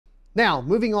Now,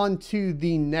 moving on to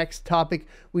the next topic,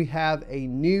 we have a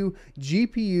new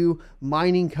GPU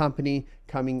mining company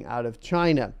coming out of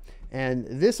China. And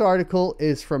this article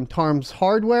is from Tarms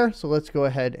Hardware, so let's go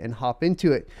ahead and hop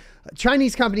into it.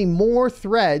 Chinese company More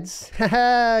Threads,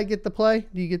 get the play?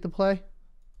 Do you get the play?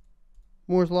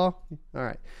 Moore's Law? All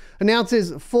right.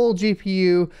 Announces full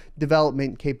GPU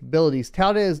development capabilities,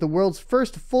 touted as the world's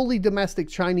first fully domestic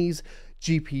Chinese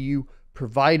GPU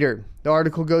provider. The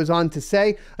article goes on to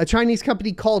say a Chinese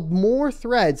company called More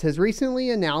Threads has recently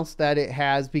announced that it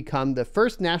has become the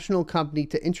first national company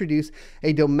to introduce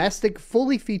a domestic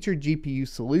fully featured GPU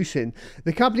solution.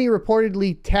 The company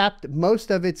reportedly tapped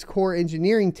most of its core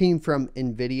engineering team from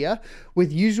NVIDIA,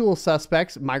 with usual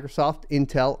suspects Microsoft,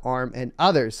 Intel, ARM, and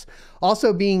others.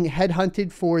 Also being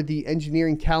headhunted for the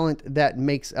engineering talent that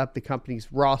makes up the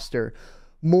company's roster.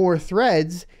 More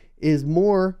Threads is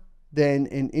more than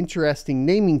an interesting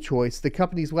naming choice. The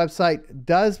company's website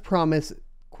does promise,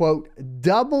 quote,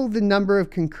 double the number of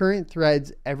concurrent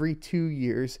threads every 2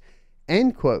 years,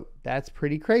 end quote. That's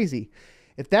pretty crazy.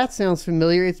 If that sounds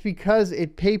familiar, it's because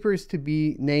it papers to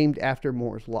be named after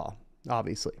Moore's Law,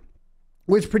 obviously,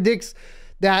 which predicts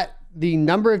that the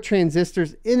number of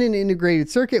transistors in an integrated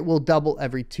circuit will double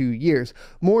every 2 years.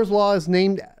 Moore's Law is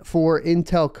named for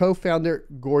Intel co-founder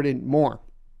Gordon Moore.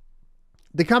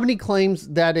 The company claims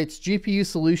that its GPU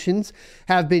solutions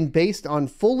have been based on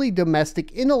fully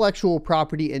domestic intellectual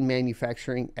property and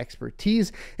manufacturing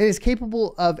expertise and is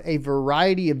capable of a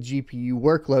variety of GPU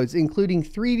workloads, including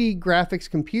 3D graphics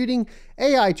computing,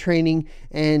 AI training,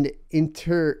 and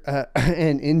inference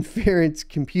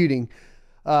computing.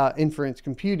 High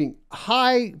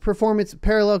performance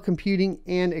parallel computing,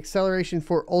 and acceleration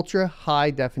for ultra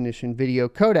high definition video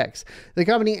codecs. The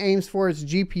company aims for its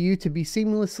GPU to be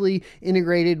seamlessly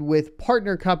integrated with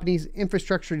partner companies'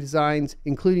 infrastructure designs,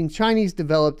 including Chinese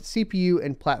developed CPU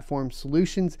and platform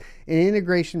solutions, an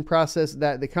integration process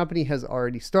that the company has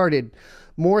already started.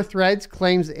 More Threads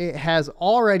claims it has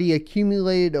already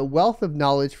accumulated a wealth of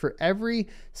knowledge for every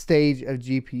stage of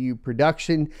GPU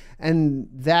production, and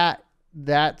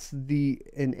that's the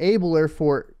enabler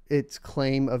for its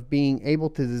claim of being able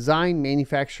to design,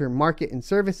 manufacture, market, and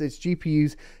service its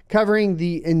GPUs, covering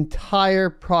the entire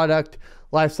product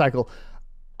lifecycle.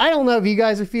 I don't know if you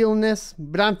guys are feeling this,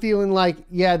 but I'm feeling like,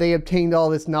 yeah, they obtained all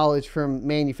this knowledge from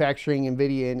manufacturing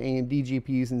NVIDIA and AMD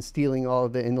GPUs and stealing all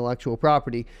of the intellectual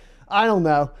property. I don't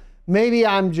know. Maybe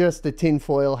I'm just a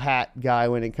tinfoil hat guy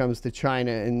when it comes to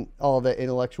China and all the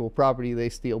intellectual property they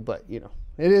steal, but you know.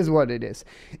 It is what it is.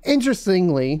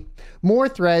 Interestingly, More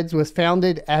Threads was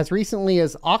founded as recently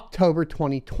as October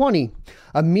 2020.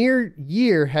 A mere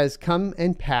year has come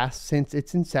and passed since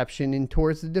its inception and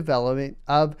towards the development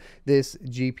of this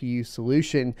GPU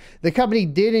solution. The company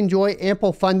did enjoy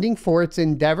ample funding for its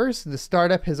endeavors. The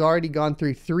startup has already gone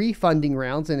through 3 funding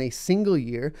rounds in a single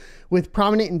year, with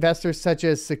prominent investors such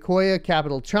as Sequoia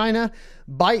Capital China,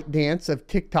 ByteDance of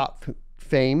TikTok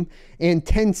fame, and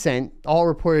Tencent, all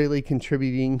reportedly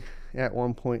contributing at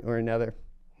one point or another.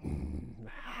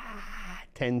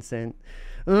 Tencent.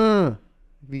 If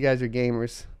you guys are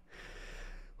gamers.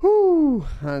 Whew.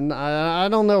 I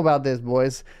don't know about this,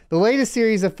 boys. The latest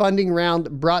series of funding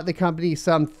round brought the company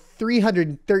some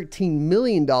 $313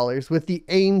 million, with the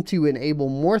aim to enable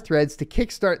More Threads to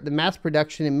kickstart the mass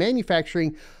production and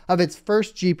manufacturing of its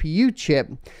first GPU chip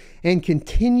and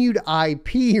continued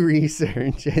IP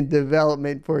research and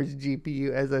development for its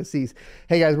GPU SoCs.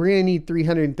 Hey guys, we're gonna need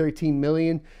 $313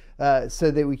 million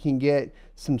so that we can get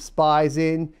some spies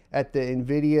in at the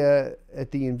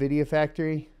NVIDIA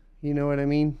factory. You know what I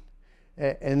mean?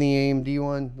 And the AMD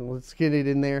one. Let's get it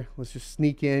in there. Let's just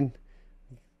sneak in.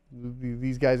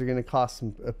 These guys are going to cost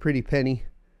a pretty penny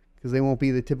because they won't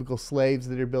be the typical slaves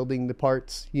that are building the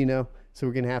parts, you know. So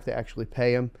we're going to have to actually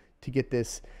pay them to get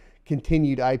this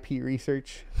continued IP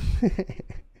research.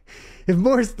 If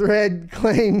Moore's Thread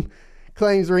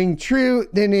claims ring true,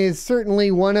 then it is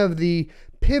certainly one of the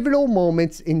pivotal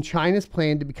moments in China's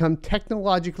plan to become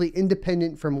technologically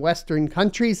independent from Western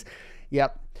countries.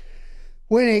 Yep.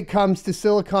 When it comes to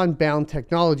silicon-bound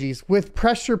technologies, with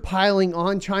pressure piling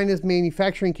on China's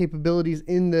manufacturing capabilities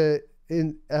in the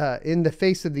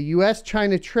face of the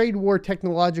U.S.-China trade war,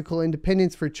 technological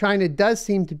independence for China does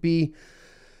seem to be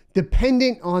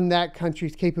dependent on that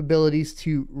country's capabilities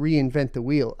to reinvent the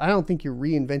wheel. I don't think you're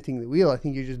reinventing the wheel. I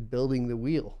think you're just building the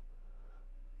wheel.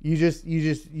 You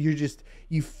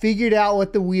figured out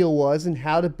what the wheel was and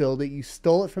how to build it. You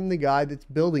stole it from the guy that's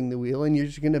building the wheel, and you're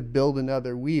just going to build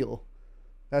another wheel.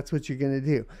 That's what you're going to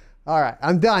do. All right,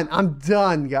 I'm done. I'm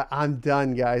done,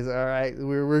 guys. All right,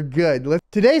 we're good.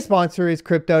 Today's sponsor is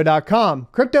Crypto.com.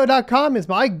 Crypto.com is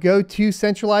my go-to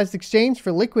centralized exchange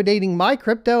for liquidating my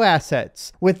crypto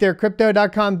assets. With their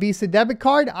Crypto.com Visa debit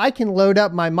card, I can load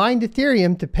up my mined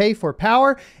Ethereum to pay for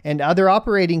power and other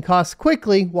operating costs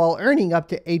quickly while earning up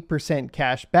to 8%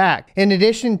 cash back. In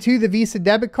addition to the Visa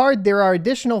debit card, there are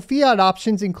additional fiat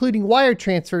options, including wire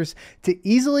transfers, to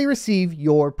easily receive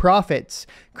your profits.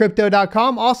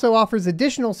 Crypto.com also offers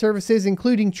additional services,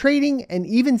 including trading and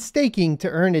even staking, to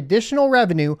earn additional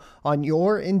revenue on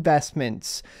your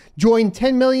investments. Join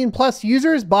 10 million plus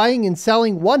users buying and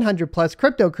selling 100 plus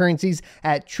cryptocurrencies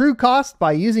at true cost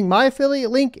by using my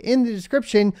affiliate link in the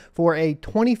description for a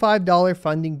 $25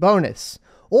 funding bonus.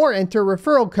 Or enter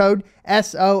referral code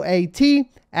SOAT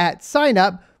at sign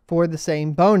up for the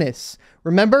same bonus.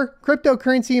 Remember,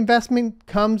 cryptocurrency investment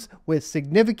comes with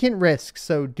significant risks,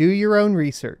 so do your own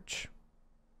research.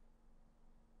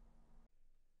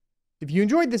 If you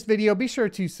enjoyed this video, be sure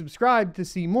to subscribe to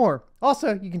see more.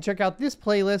 Also, you can check out this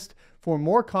playlist for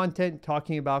more content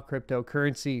talking about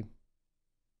cryptocurrency.